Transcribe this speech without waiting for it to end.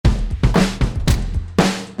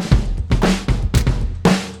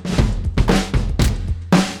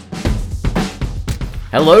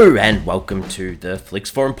Hello and welcome to the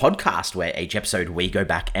Flix Forum podcast, where each episode we go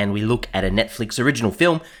back and we look at a Netflix original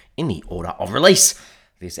film in the order of release.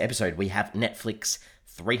 This episode we have Netflix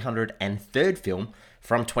 303rd film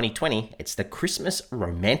from 2020. It's the Christmas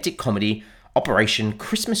romantic comedy Operation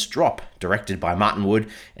Christmas Drop, directed by Martin Wood,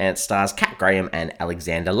 and it stars Kat Graham and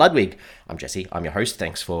Alexander Ludwig. I'm Jesse, I'm your host.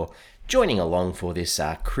 Thanks for joining along for this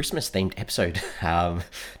Christmas-themed episode.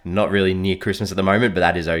 Not really near Christmas at the moment, but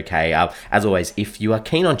that is okay. As always, if you are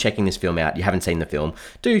keen on checking this film out, you haven't seen the film,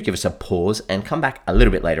 do give us a pause and come back a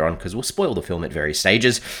little bit later on, because we'll spoil the film at various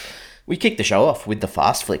stages. We kick the show off with the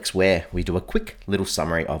Fast Flicks, where we do a quick little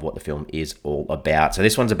summary of what the film is all about. So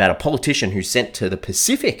this one's about a politician who's sent to the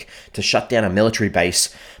Pacific to shut down a military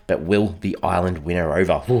base, but will the island win her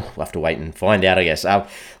over? We'll have to wait and find out, I guess.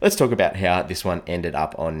 Let's talk about how this one ended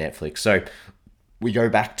up on Netflix. So we go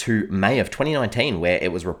back to May of 2019, where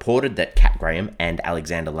it was reported that Kat Graham and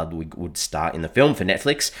Alexander Ludwig would star in the film for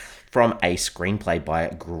Netflix, from a screenplay by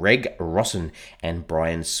Greg Rosson and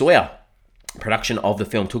Brian Sawyer. Production of the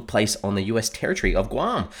film took place on the US territory of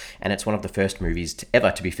Guam, and it's one of the first movies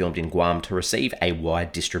ever to be filmed in Guam to receive a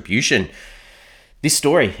wide distribution. This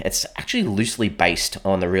story, it's actually loosely based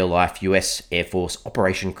on the real-life US Air Force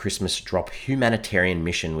Operation Christmas Drop humanitarian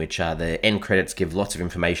mission, which the end credits give lots of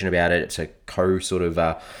information about it. It's a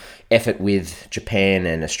effort with Japan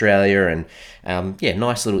and Australia, and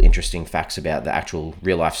nice little interesting facts about the actual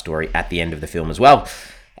real-life story at the end of the film as well.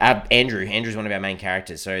 Andrew's one of our main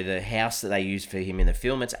characters. So the house that they use for him in the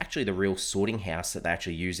film, it's actually the real sorting house that they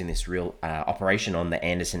actually use in this real operation on the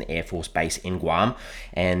Andersen Air Force Base in Guam.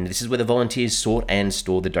 And this is where the volunteers sort and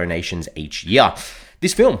store the donations each year.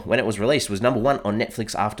 This film, when it was released, was number 1 on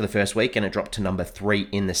Netflix after the first week, and it dropped to number 3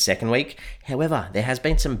 in the second week. However, there has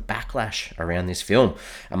been some backlash around this film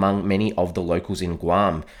among many of the locals in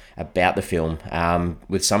Guam about the film,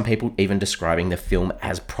 with some people even describing the film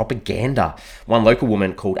as propaganda. One local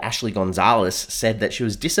woman called Ashley Gonzalez said that she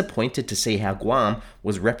was disappointed to see how Guam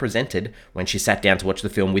was represented when she sat down to watch the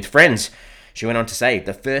film with friends. She went on to say,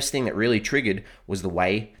 the first thing that really triggered was the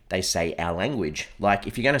way they say our language. Like,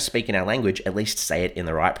 if you're going to speak in our language, at least say it in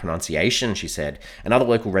the right pronunciation, she said. Another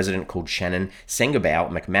local resident called Shannon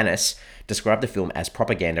Sengabao McManus described the film as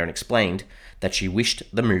propaganda and explained that she wished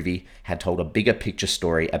the movie had told a bigger picture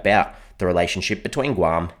story about the relationship between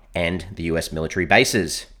Guam and the US military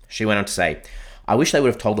bases. She went on to say, I wish they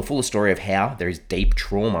would have told the fuller story of how there is deep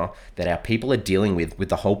trauma that our people are dealing with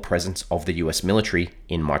the whole presence of the US military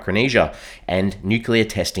in Micronesia and nuclear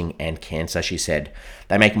testing and cancer, she said.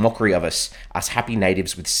 They make mockery of us happy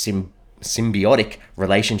natives with symbiotic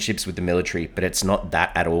relationships with the military, but it's not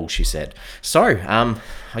that at all, she said. So,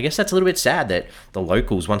 I guess that's a little bit sad that the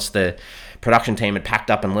locals, once the production team had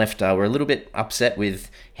packed up and left, were a little bit upset with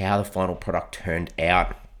how the final product turned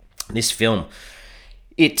out. This film,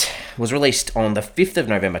 it was released on the 5th of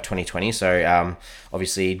November 2020, so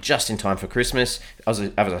obviously just in time for Christmas.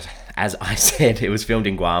 As I said, it was filmed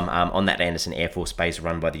in Guam on that Andersen Air Force Base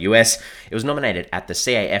run by the US. It was nominated at the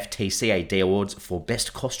CAFT-CAD Awards for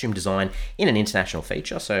Best Costume Design in an International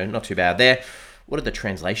Feature, so not too bad there. What are the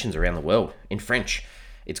translations around the world? In French,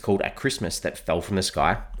 it's called A Christmas That Fell from the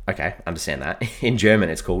Sky. Okay, understand that. In German,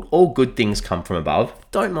 it's called All Good Things Come From Above.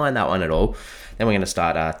 Don't mind that one at all. Then we're going to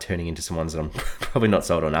start turning into some ones that I'm probably not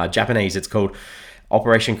sold on. Japanese, it's called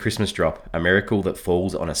Operation Christmas Drop, A Miracle That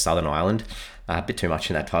Falls on a Southern Island. A bit too much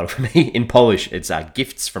in that title for me. In Polish, it's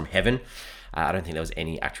Gifts from Heaven. I don't think there was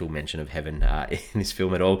any actual mention of heaven in this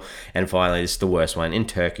film at all. And finally, this is the worst one. In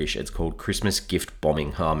Turkish, it's called Christmas Gift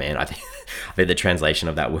Bombing. Oh man, I think the translation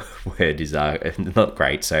of that word is not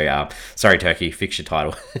great. So sorry, Turkey, fix your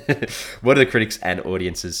title. What are the critics and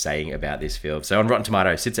audiences saying about this film? So on Rotten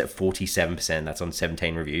Tomatoes, sits at 47%. That's on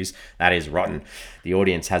 17 reviews. That is rotten. The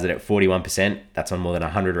audience has it at 41%. That's on more than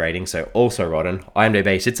 100 ratings, so also rotten.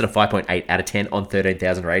 IMDb sits at a 5.8 out of 10 on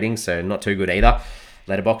 13,000 ratings, so not too good either.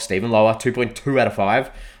 Letterboxd even lower, 2.2 out of 5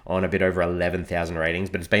 on a bit over 11,000 ratings,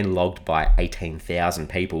 but it's been logged by 18,000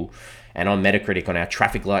 people. And on Metacritic, on our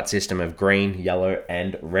traffic light system of green, yellow,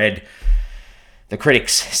 and red, the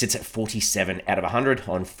critics sits at 47 out of 100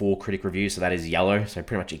 on 4 critic reviews, so that is yellow, so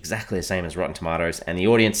pretty much exactly the same as Rotten Tomatoes. And the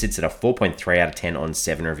audience sits at a 4.3 out of 10 on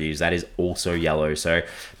 7 reviews, that is also yellow, so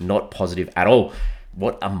not positive at all.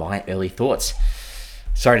 What are my early thoughts?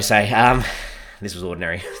 Sorry to say, this was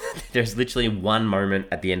ordinary. There's literally one moment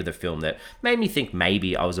at the end of the film that made me think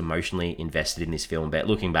maybe I was emotionally invested in this film, but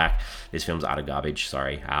looking back, this film's utter garbage,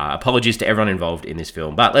 sorry. Apologies to everyone involved in this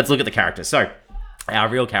film, but let's look at the characters. So, our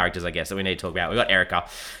real characters, I guess, that we need to talk about. We've got Erica.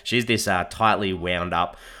 She's this tightly wound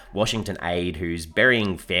up Washington aide who's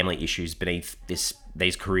burying family issues beneath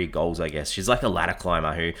these career goals, I guess. She's like a ladder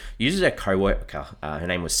climber who uses her co-worker, her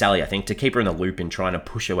name was Sally, I think, to keep her in the loop in trying to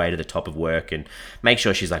push her way to the top of work and make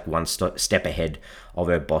sure she's like one step ahead of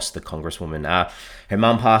her boss, the congresswoman. Her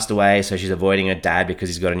mum passed away, so she's avoiding her dad because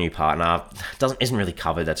he's got a new partner. Isn't really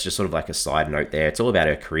covered. That's just sort of like a side note there. It's all about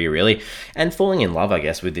her career, really. And falling in love, I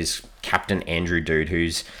guess, with this Captain Andrew dude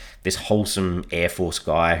who's this wholesome Air Force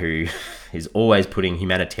guy who is always putting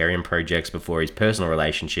humanitarian projects before his personal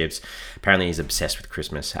relationships. Apparently he's obsessed with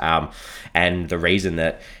Christmas. And the reason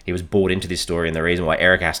that he was brought into this story and the reason why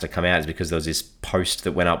Erica has to come out is because there was this post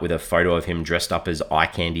that went up with a photo of him dressed up as eye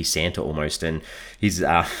candy Santa almost. And he's,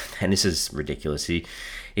 and this is ridiculous.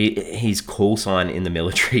 His call sign in the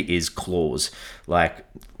military is Claus, like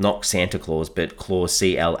not Santa Claus, but Claus,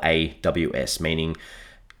 Claws, meaning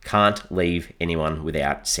can't leave anyone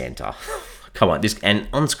without Santa. Come on, and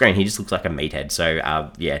on screen he just looks like a meathead. So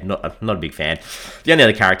not a big fan. The only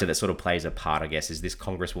other character that sort of plays a part, I guess, is this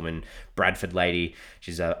Congresswoman Bradford lady.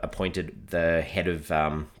 She's appointed the head of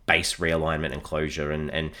base realignment and closure,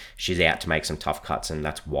 and she's out to make some tough cuts, and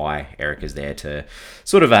that's why Erica's there to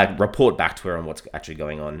sort of report back to her on what's actually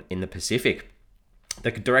going on in the Pacific.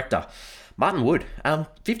 The director, Martin Wood,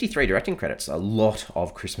 53 directing credits, a lot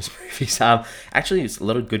of Christmas movies. Actually, it's a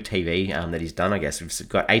lot of good TV that he's done, I guess. We've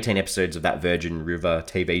got 18 episodes of that Virgin River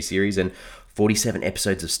TV series and 47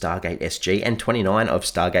 episodes of Stargate SG and 29 of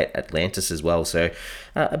Stargate Atlantis as well. So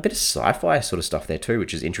a bit of sci-fi sort of stuff there too,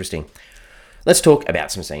 which is interesting. Let's talk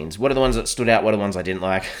about some scenes. What are the ones that stood out? What are the ones I didn't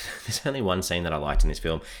like? There's only one scene that I liked in this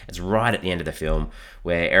film. It's right at the end of the film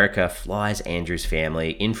where Erica flies Andrew's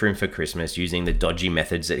family in for him for Christmas using the dodgy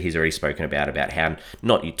methods that he's already spoken about how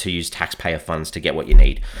not to use taxpayer funds to get what you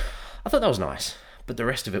need. I thought that was nice, but the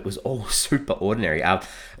rest of it was all super ordinary.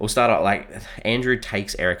 We'll start out like Andrew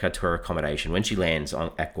takes Erica to her accommodation when she lands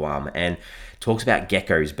at Guam and talks about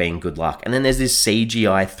geckos being good luck. And then there's this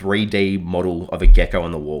CGI 3D model of a gecko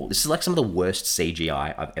on the wall. This is like some of the worst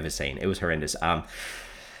CGI I've ever seen. It was horrendous.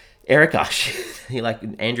 Erica,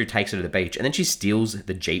 Andrew takes her to the beach and then she steals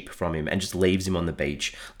the Jeep from him and just leaves him on the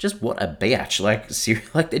beach. Just what a bitch.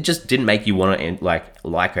 It just didn't make you want to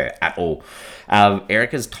like her at all.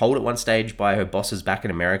 Erica's told at one stage by her bosses back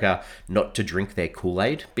in America not to drink their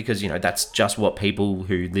Kool-Aid because, that's just what people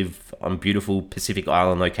who live on beautiful Pacific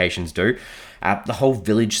Island locations do. The whole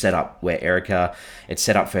village setup where Erica, it's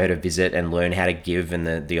set up for her to visit and learn how to give and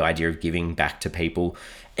the idea of giving back to people.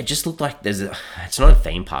 It just looked like it's not a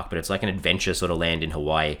theme park, but it's like an adventure sort of land in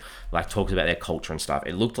Hawaii, like talks about their culture and stuff.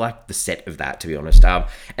 It looked like the set of that, to be honest. And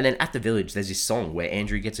then at the village, there's this song where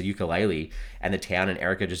Andrew gets a ukulele and the town and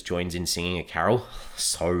Erica just joins in singing a carol.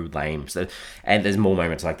 So lame. And there's more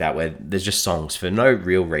moments like that where there's just songs for no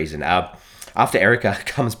real reason. After Erica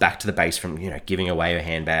comes back to the base from, giving away her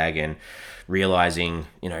handbag and realizing,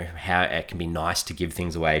 how it can be nice to give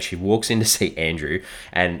things away, she walks in to see Andrew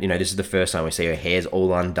and, this is the first time we see her hair's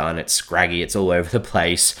all undone, it's scraggy, it's all over the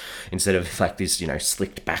place, instead of like this,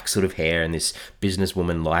 slicked back sort of hair and this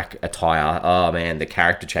businesswoman-like attire. Oh man, the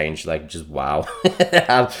character change, just wow.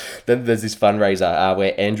 Then there's this fundraiser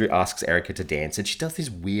where Andrew asks Erica to dance and she does this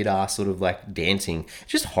weird ass sort of like dancing,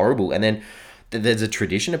 just horrible. And then there's a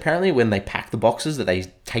tradition apparently when they pack the boxes that they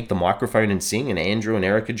take the microphone and sing, and Andrew and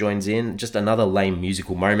Erica joins in. Just another lame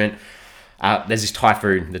musical moment. There's this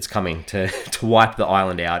typhoon that's coming to wipe the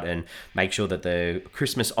island out and make sure that the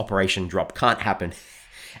Christmas Operation Drop can't happen.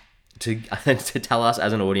 To tell us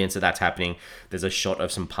as an audience that that's happening, there's a shot of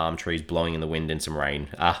some palm trees blowing in the wind and some rain.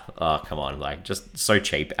 Come on, just so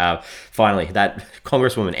cheap. Finally, that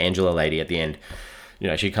Congresswoman Angela lady at the end,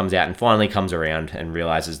 she comes out and finally comes around and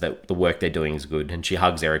realizes that the work they're doing is good. And she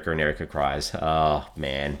hugs Erica and Erica cries. Oh,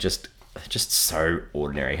 man, just so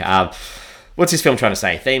ordinary. What's this film trying to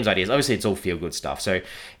say? Themes, ideas. Obviously, it's all feel-good stuff. So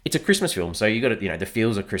it's a Christmas film. So you got to, the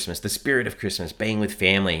feels of Christmas, the spirit of Christmas, being with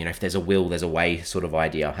family. If there's a will, there's a way sort of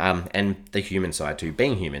idea. And the human side too,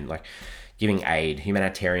 being human, giving aid,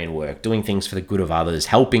 humanitarian work, doing things for the good of others,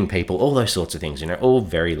 helping people, all those sorts of things, all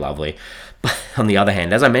very lovely. But on the other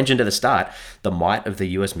hand, as I mentioned at the start, the might of the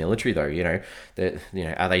US military though,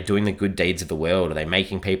 are they doing the good deeds of the world? Are they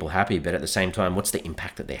making people happy? But at the same time, what's the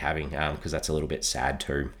impact that they're having? Because that's a little bit sad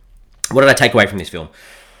too. What did I take away from this film?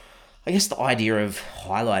 I guess the idea of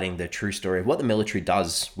highlighting the true story of what the military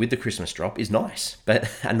does with the Christmas drop is nice, but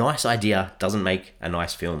a nice idea doesn't make a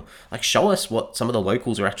nice film. Show us what some of the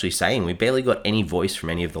locals are actually saying. We barely got any voice from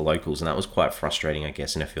any of the locals, and that was quite frustrating, I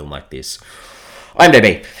guess, in a film like this.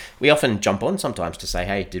 IMDb. We often jump on sometimes to say,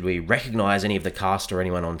 hey, did we recognise any of the cast or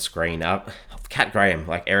anyone on screen? Kat Graham,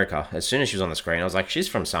 like Erica, as soon as she was on the screen, I was like, she's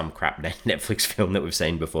from some crap Netflix film that we've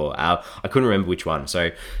seen before. I couldn't remember which one.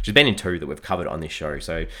 So she's been in 2 that we've covered on this show.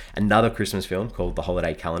 So another Christmas film called The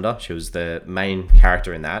Holiday Calendar. She was the main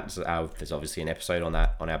character in that. There's obviously an episode on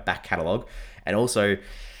that on our back catalogue. And also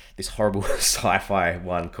this horrible sci-fi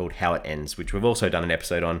one called How It Ends, which we've also done an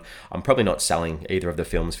episode on. I'm probably not selling either of the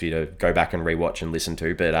films for you to go back and rewatch and listen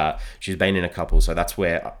to, but she's been in a couple, so that's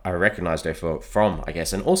where I recognised her from, I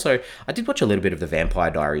guess. And also, I did watch a little bit of The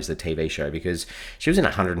Vampire Diaries, the TV show, because she was in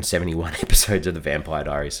 171 episodes of The Vampire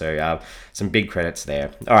Diaries, so some big credits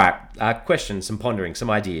there. All right, questions, some pondering,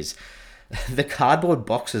 some ideas. The cardboard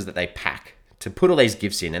boxes that they pack to put all these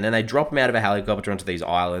gifts in, and then they drop them out of a helicopter onto these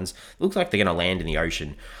islands. It looks like they're going to land in the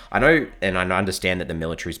ocean. I know, and I understand that the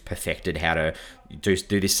military's perfected how to do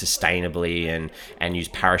this sustainably and use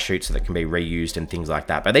parachutes so that can be reused and things like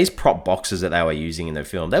that. But these prop boxes that they were using in the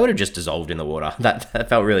film, they would have just dissolved in the water. That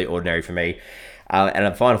felt really ordinary for me. And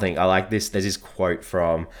the final thing, I like this. There's this quote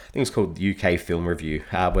from, I think it's called UK Film Review,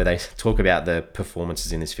 where they talk about the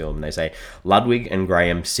performances in this film. And they say, Ludwig and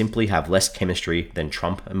Graham simply have less chemistry than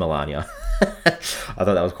Trump and Melania. I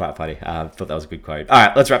thought that was quite funny. I thought that was a good quote. All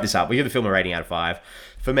right, let's wrap this up. We give the film a rating out of 5.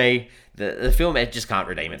 For me, the film, it just can't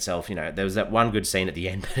redeem itself. You know, there was that one good scene at the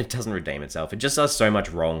end, but it doesn't redeem itself. It just does so much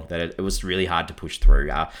wrong that it was really hard to push through.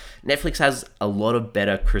 Netflix has a lot of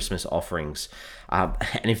better Christmas offerings.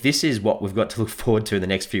 And if this is what we've got to look forward to in the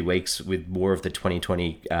next few weeks with more of the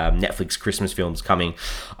 2020 Netflix Christmas films coming,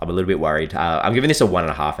 I'm a little bit worried. I'm giving this a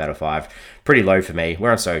 1.5 out of 5. Pretty low for me.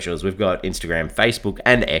 We're on socials. We've got Instagram, Facebook,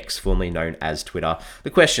 and X, formerly known as Twitter. The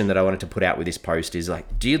question that I wanted to put out with this post is,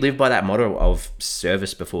 like, do you live by that motto of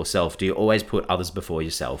service before self? Do you always put others before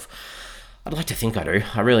yourself? I'd like to think I do.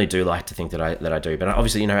 I really do like to think that I do. But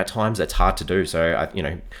obviously, at times that's hard to do. So,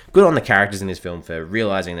 good on the characters in this film for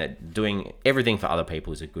realizing that doing everything for other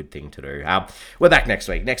people is a good thing to do. We're back next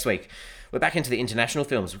week. Next week, we're back into the international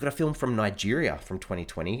films. We've got a film from Nigeria from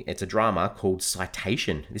 2020. It's a drama called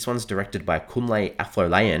Citation. This one's directed by Kunle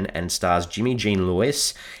Afolayan and stars Jimmy Jean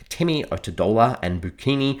Lewis, Temi Otedola, and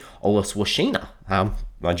Bukini Olaswashina.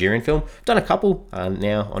 Nigerian film. Done a couple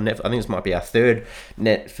now on Netflix. I think this might be our 3rd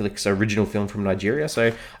Netflix original film from Nigeria. So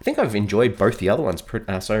I think I've enjoyed both the other ones.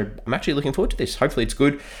 So I'm actually looking forward to this. Hopefully it's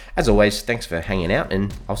good. As always, thanks for hanging out,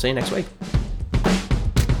 and I'll see you next week.